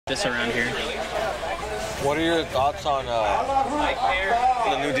this around here. What are your thoughts on the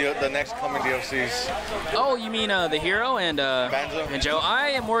next coming DLCs? Oh, you mean the hero and Banjo? I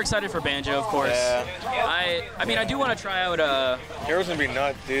am more excited for Banjo, of course. Yeah. I mean, I do want to try out. Hero's gonna be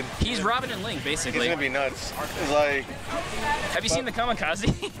nuts, dude. He's Robin and Link, basically. He's gonna be nuts. It's like. Have you seen the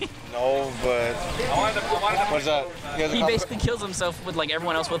Kamikaze? No, but what's that? He basically kills himself with like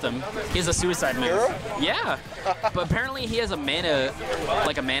everyone else with him. He has a suicide move. Hero? Yeah. But apparently he has a mana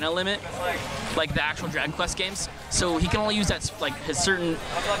limit, like the actual Dragon Quest games. So he can only use that like his certain.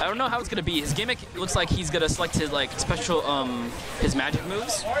 I don't know how it's gonna be. His gimmick looks like he's gonna select his like special his magic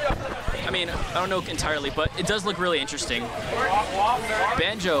moves. I mean, I don't know entirely, but it does look really interesting.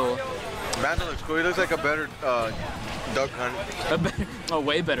 Banjo looks cool. He looks like a better duck hunt. A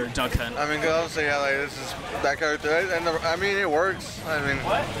way better duck hunt. I mean, cause honestly, yeah, like this is that character, and I mean, it works. I mean,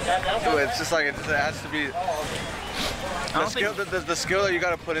 it's just like it has to be. The skill that you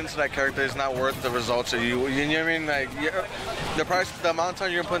got to put into that character is not worth the results that you know what I mean? Like, the amount of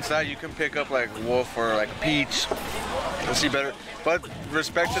time you're gonna put into that, you can pick up like Wolf or like Peach and see better. But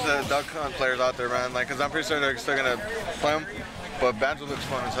respect to the duck hunt players out there, man. Like, cause I'm pretty sure they're still gonna play them. But Banjo looks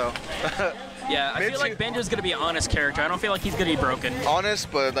fun as hell. Yeah, I feel like Banjo's gonna be an honest character. I don't feel like he's gonna be broken. Honest,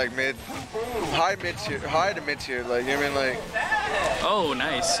 but like high to mid tier. Like, you know what I mean? Like. Oh,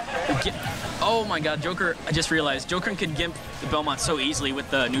 nice. Oh my God, Joker! I just realized Joker can gimp the Belmont so easily with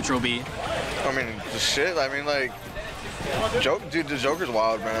the neutral B. I mean, the shit. I mean, like, dude, the Joker's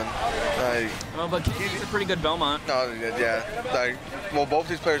wild, man. Like, well, but he's a pretty good Belmont. No, yeah. Like, well, both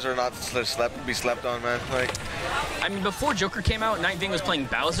these players are not be slept on, man. Like, I mean, before Joker came out, Nightving was playing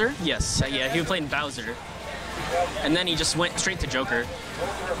Bowser. Yes, yeah, he was playing Bowser, and then he just went straight to Joker.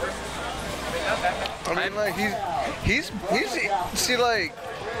 I mean, like, he's see, like,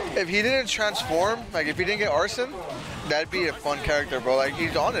 if he didn't transform, like, if he didn't get Arson, that'd be a fun character, bro. Like,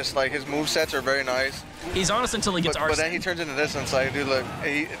 he's honest. Like, his movesets are very nice. He's honest until he gets Arson. But then he turns into this, and it's like, dude, look,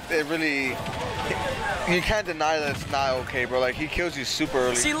 you can't deny that it's not okay, bro. Like, he kills you super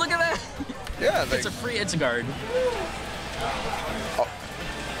early. See, look at that. Yeah, like, it's a free edge guard. Oh,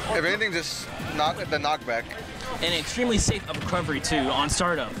 if anything, just the knockback. And extremely safe of recovery too on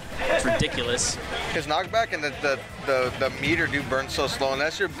startup. It's ridiculous. His knockback and the meter do burn so slow.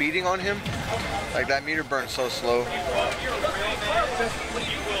 Unless you're beating on him, like that meter burns so slow.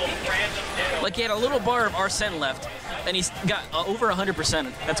 Like he had a little bar of Arsene left, and he's got over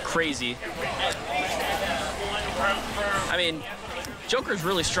 100%. That's crazy. I mean, Joker's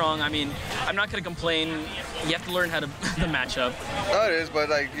really strong. I mean, I'm not gonna complain. You have to learn how to the matchup. No, it is, but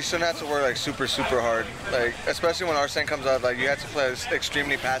like you shouldn't have to work like super hard. Like especially when Arsene comes out, like you have to play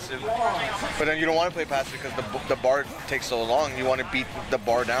extremely passive. But then you don't want to play passive because the bar takes so long. You want to beat the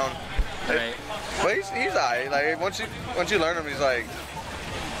bar down. Right. But he's alright. Like once you learn him, he's like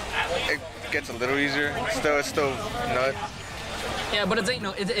it gets a little easier. It's still nut. Yeah, but it ain't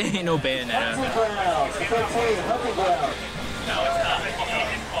no Bayonetta.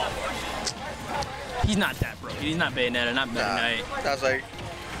 He's not that broken. He's not Bayonetta, not Meta Knight. That's like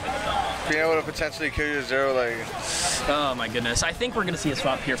being able to potentially kill you to zero, like. Oh my goodness! I think we're gonna see a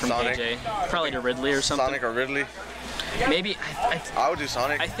swap here from Sonic. KJ, probably to Ridley or something. Sonic or Ridley. Maybe. I would do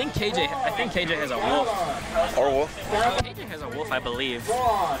Sonic. I think KJ has a Wolf. Or Wolf. KJ has a Wolf, I believe.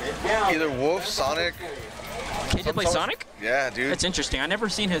 Either Wolf, Sonic. KJ plays Sonic? Yeah, dude. That's interesting. I never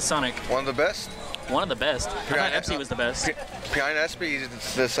seen his Sonic. One of the best. One of the best. I thought ExP was the best. Behind ExP, he's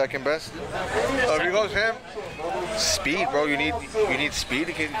the second best. So if you go with him, speed, bro. You need speed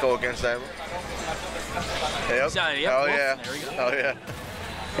to go against that. Yep. Hell yeah. There we go. Hell yeah.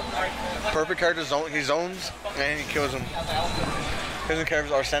 Perfect character zone. He zones and he kills him. His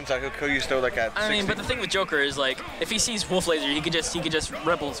characters are Sentai. He'll kill you still like at 60. I mean, but the thing with Joker is like, if he sees Wolf Laser, he could just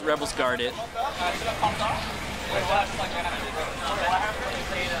rebels guard it.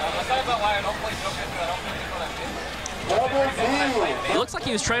 It looks like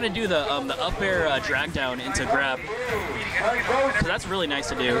he was trying to do the up air drag down into grab. So that's really nice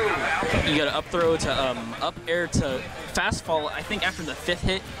to do. You got to up throw to up air to fast fall. I think after the 5th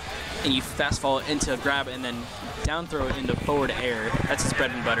hit, and you fast fall into grab and then down throw it into forward air. That's his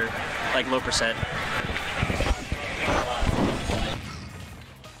bread and butter, like low percent.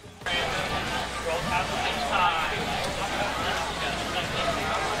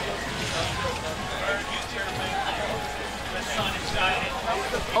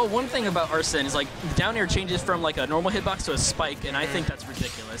 Oh, one thing about Arsene is like down air changes from like a normal hitbox to a spike, and I think that's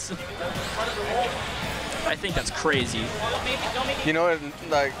ridiculous. I think that's crazy. You know,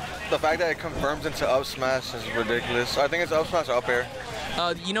 like the fact that it confirms into up smash is ridiculous. I think it's up smash or up air.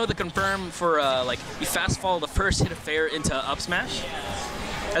 You know the confirm for like you fast fall the first hit of fair into up smash?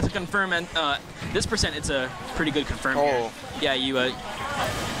 That's a confirm, and this percent, it's a pretty good confirm here. Yeah, you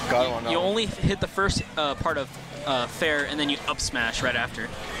you only hit the first part of fair, and then you up smash right after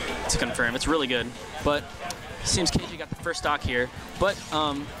to confirm. It's really good, but seems KJ got the first stock here, but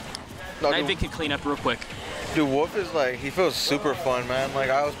Nightving can clean up real quick. Dude, Wolf is like, he feels super fun, man. Like,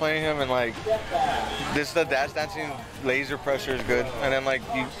 I was playing him, and like, the dash dancing laser pressure is good, and then like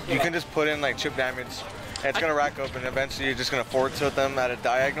you can just put in like chip damage. And it's gonna rack up, and eventually you're just gonna forward tilt them at a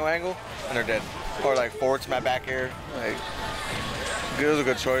diagonal angle, and they're dead. Or like forward smack back air. Like, it was a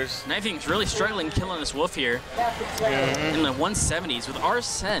good choice. Nightving's really struggling killing this Wolf here. In the 170s with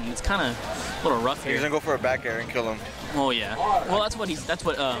Arsene. It's kind of a little rough here. He's gonna go for a back air and kill him. Oh yeah. Well, that's what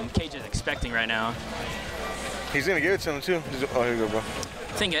KJ is expecting right now. He's gonna give it to him too. Oh, here you go, bro.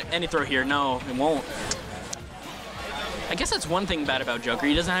 I think any throw here, no, it won't. I guess that's one thing bad about Joker.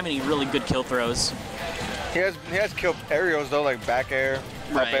 He doesn't have any really good kill throws. He has kill aerials though, like back air,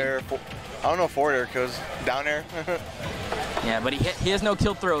 up air. I don't know forward air kills, down air. Yeah, but he has no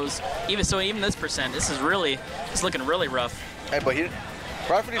kill throws. Even this percent, it's looking really rough. Hey, but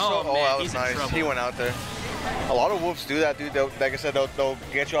rightfully so. Oh, that was nice. He went out there. A lot of Wolves do that, dude. Like I said, they'll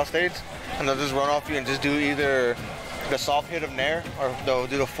get you off stage, and they'll just run off you and just do either the soft hit of Nair, or they'll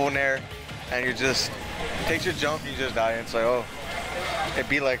do the full Nair, and you just takes your jump, you just die. And it's like, oh, it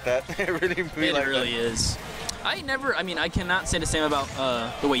be like that. It really be like that. It really is. I cannot say the same about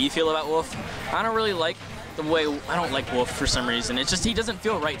the way you feel about Wolf. I don't really like the way, I don't like Wolf for some reason. It's just, he doesn't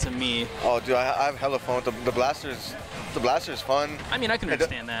feel right to me. Oh, dude, I have hella fun with the blasters. The blaster is fun. I mean, I can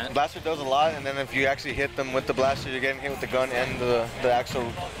understand that. The blaster does a lot, and then if you actually hit them with the blaster, you're getting hit with the gun and the actual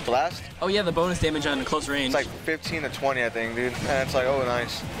blast. Oh yeah, the bonus damage on close range. It's like 15 to 20, I think, dude. And it's like, oh,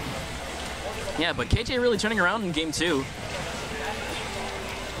 nice. Yeah, but KJ really turning around in game 2.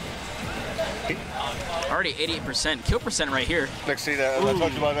 Already 88%. Kill percent right here. Like, see that I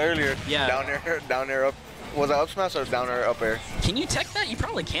talked about earlier. Yeah. Down there, up. Was it up smash or down air, up air? Can you tech that? You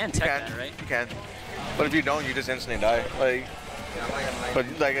probably can tech that, right? You can. But if you don't, you just instantly die. Like, but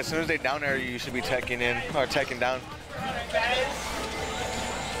like as soon as they down air, you should be teching in or teching down.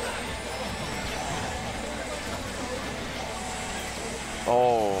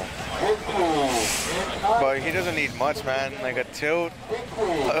 Oh. But he doesn't need much, man. Like a tilt,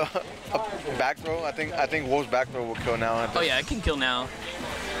 a back throw. I think Wolf's back throw will kill now. Oh yeah, it can kill now.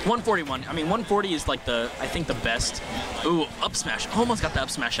 141. I mean, 140 is like I think the best. Ooh, up smash. Almost got the up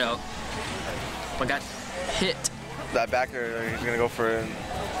smash out. But got hit. That back there, he's gonna go for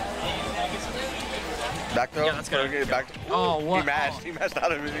back throw. Yeah, that's good. Oh, what? He mashed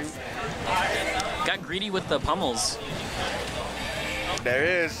out of it. Got greedy with the pummels. There it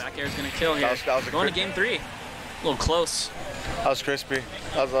is. Back air is gonna kill here. That was going to game 3. A little close. That was crispy.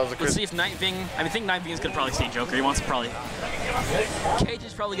 Let's see if Nightving. I think Nightving is gonna probably stay Joker. He wants to probably.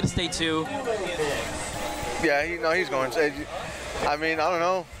 KJ's probably gonna stay 2. Yeah, he's going. I mean, I don't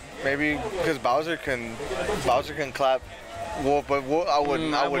know. Maybe because Bowser can clap Wolf, but Wolf, I would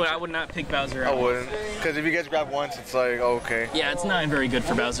not pick Bowser. I wouldn't, because if he gets grabbed once, it's like, okay. Yeah, it's not very good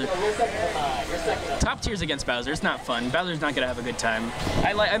for Bowser. Top tiers against Bowser, it's not fun. Bowser's not gonna have a good time.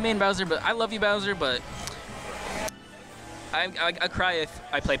 I main Bowser, but I love you, Bowser, but I cry if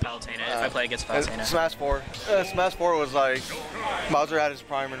I play Palutena, if I play against Palutena. Smash 4. Smash 4 was like, Bowser had his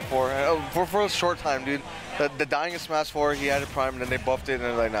prime in 4. For a short time, dude. The dying of Smash 4, he had a prime, and then they buffed it, and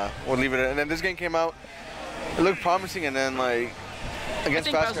they're like, nah, we'll leave it. And then this game came out, it looked promising, and then like, against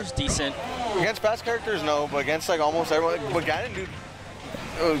I think Bowser's decent. Against fast characters, no, but against like almost everyone. But Ganon, dude,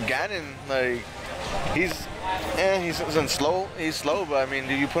 Ganon, like, he's slow. He's slow, but I mean,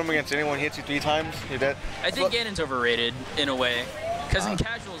 do you put him against anyone, he hits you 3 times, you're dead. I think Ganon's overrated in a way, because in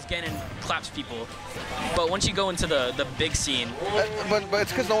casuals, Ganon claps people, but once you go into the big scene. But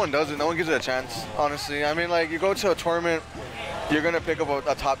it's because no one does it. No one gives it a chance, honestly. I mean, like, you go to a tournament, you're gonna pick up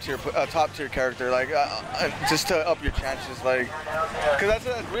a top tier character, like just to up your chances, like, because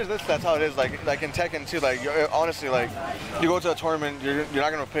that's how it is. Like in Tekken too, like, honestly, like, you go to a tournament, you're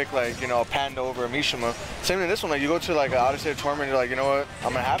not gonna pick, like, you know, a Panda over a Mishima. Same in this one, like, you go to like an out-of-state tournament, you're like, you know what,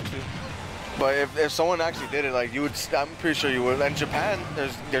 I'm gonna have to. But if someone actually did it, like, you would, I'm pretty sure you would. In Japan,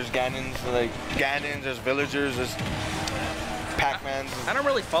 there's Ganons, there's villagers, there's Pac-Mans. I don't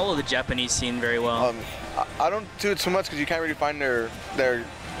really follow the Japanese scene very well. I don't do it too much because you can't really find their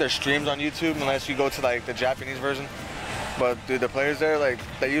streams on YouTube unless you go to like the Japanese version. But dude, the players there, like,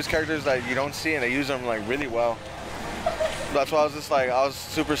 they use characters that you don't see, and they use them like really well. That's why I was just like, I was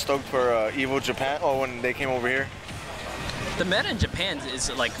super stoked for Evo Japan. Oh, when they came over here. The meta in Japan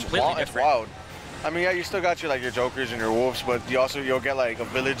is like completely different. It's wild. I mean, yeah, you still got your Jokers and your Wolves, but you'll get like a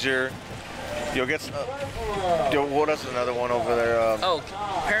villager, You'll get. What else is another one over there? Oh,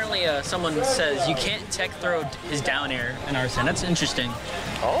 apparently someone says you can't tech throw his down air in Arsene. That's interesting.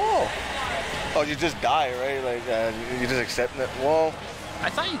 Oh, you just die, right? Like you just accept it. Well, I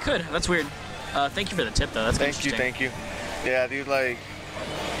thought you could. That's weird. Thank you for the tip, though. That's interesting. Thank you. Yeah, dude, like,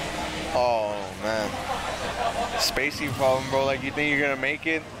 oh man, spacey problem, bro. Like you think you're gonna make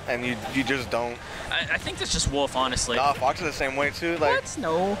it, and you just don't. I think that's just Wolf, honestly. Nah, Fox is the same way too. Like, what?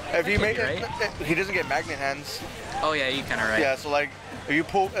 No. If he make right? he doesn't get magnet hands. Oh yeah, you're kind of right. Yeah, so like if you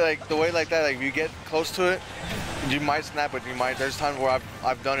pull like the way like that, like if you get close to it, you might snap, but you might. There's times where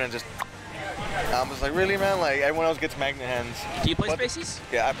I've done it and just. I'm just like, really, man? Like everyone else gets magnet hands. Do you play Spaceys?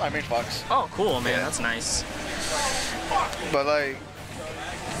 Yeah, I made Fox. Oh, cool, man. Yeah. That's nice. But like.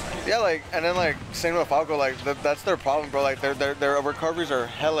 Yeah, like, and then like, same with Falco, like, that's their problem, bro. Like, their recoveries are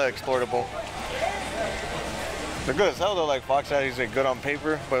hella exploitable. They're good as hell, though. Like, Fox said, he's like, good on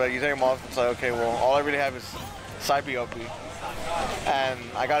paper, but like, you take him off, it's like, okay, well, all I really have is side B, up B. And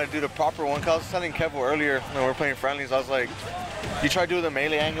I gotta do the proper one, because I was telling Kevo earlier when we were playing friendlies, I was like, you try to do the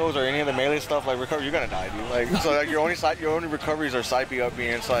melee angles or any of the melee stuff, like, recover, you're gonna die, dude. Like, so like, your only recoveries are side B, up B,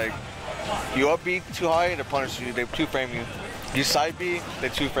 and it's like, you up B too high, and they punish you, they two frame you. You side B, they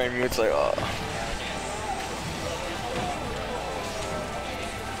two frame you, it's like, oh.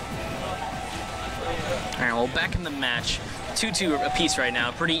 Alright, well, back in the match. 2-2 apiece right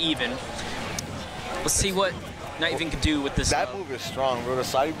now, pretty even. Let's see what Nightving could do with this. That move is strong, bro. The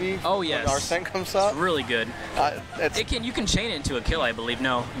side B. Oh, yes. When Arsene comes up. It's really good. You can chain it into a kill, I believe.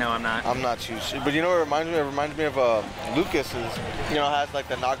 No, I'm not. I'm not too sure. But you know what it reminds me of? It reminds me of Lucas's, has like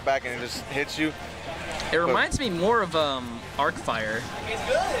the knockback and it just hits you. It reminds me more of Arcfire.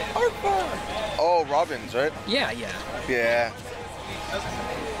 Arcfire. Oh, Robin's, right? Yeah. Yeah.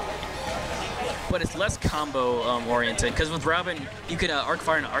 But it's less combo oriented, because with Robin, you could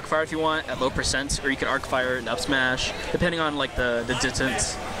Arcfire and Arcfire if you want at low percents, or you could Arcfire and up smash, depending on like the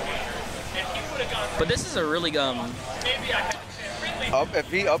distance. But this is a really if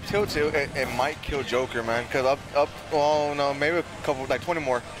he up tilts it might kill Joker, man. Cause well no, maybe a couple, like 20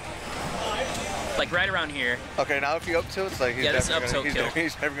 more. Like right around here. Okay, now if he up tilts, like he's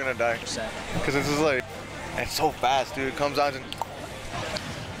he's never gonna die. Cause this is like, it's so fast, dude. It comes out and.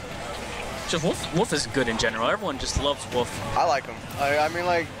 Just Wolf is good in general. Everyone just loves Wolf. I like him. I mean,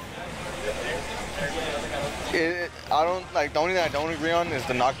 like, I don't like. The only thing I don't agree on is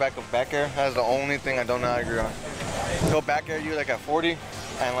the knockback of back air. That's the only thing I don't know how to agree on. He'll back air you like at 40,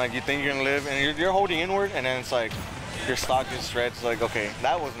 and like you think you're gonna live, and you're holding inward, and then it's like your stock is stretched. Like, okay,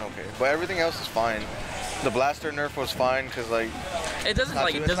 that wasn't okay, but everything else is fine. The blaster nerf was fine because like it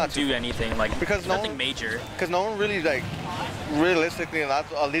doesn't do anything like because nothing major. Because no one really like. Realistically,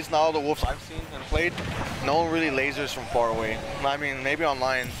 at least not all the Wolves I've seen and played, no one really lasers from far away. I mean, maybe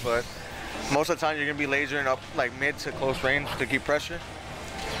online, but most of the time you're gonna be lasering up like mid to close range to keep pressure.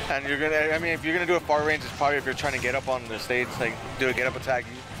 And you're gonna, I mean, if you're gonna do a far range, it's probably if you're trying to get up on the stage, like do a get up attack,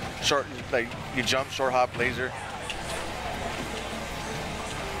 you jump, short hop, laser.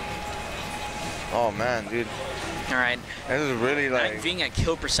 Oh man, dude. All right. This is really like. Nightving at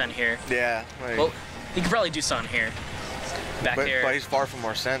kill percent here. Yeah. Like, well, he could probably do something here. But he's far from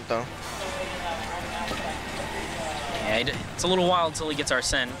Arsene, though. Yeah, it's a little while until he gets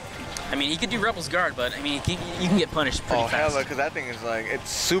Arsene. I mean, he could do Rebel's Guard, but I mean, you can get punished pretty fast. Oh hell, because that thing is like,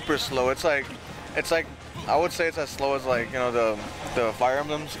 it's super slow. It's like, I would say it's as slow as like, the Fire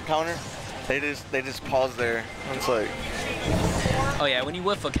Emblems counter. They just pause there. It's like. Oh yeah, when you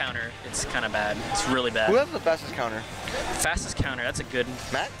whiff a counter, it's kind of bad. It's really bad. Who has the fastest counter? Fastest counter. That's a good.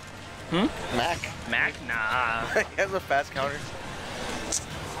 Mac. Mac? Nah. He has a fast counter.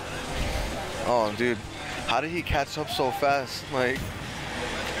 Oh, dude. How did he catch up so fast? Like...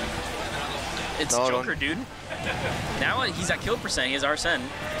 It's Joker, dude. Now he's at kill percent. He has Arsene.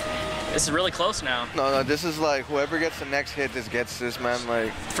 This is really close now. No, this is like, whoever gets the next hit just gets this, man.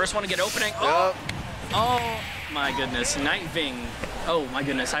 Like... First one to get opening. Oh! Yep. Oh, my goodness. Nightving. Oh, my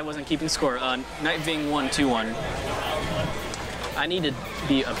goodness. I wasn't keeping score. Nightving 1-2-1. I need to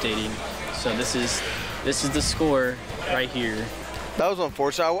be updating. So this is the score right here. That was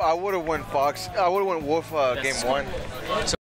unfortunate. I would have went Fox. I would have went Wolf game 1.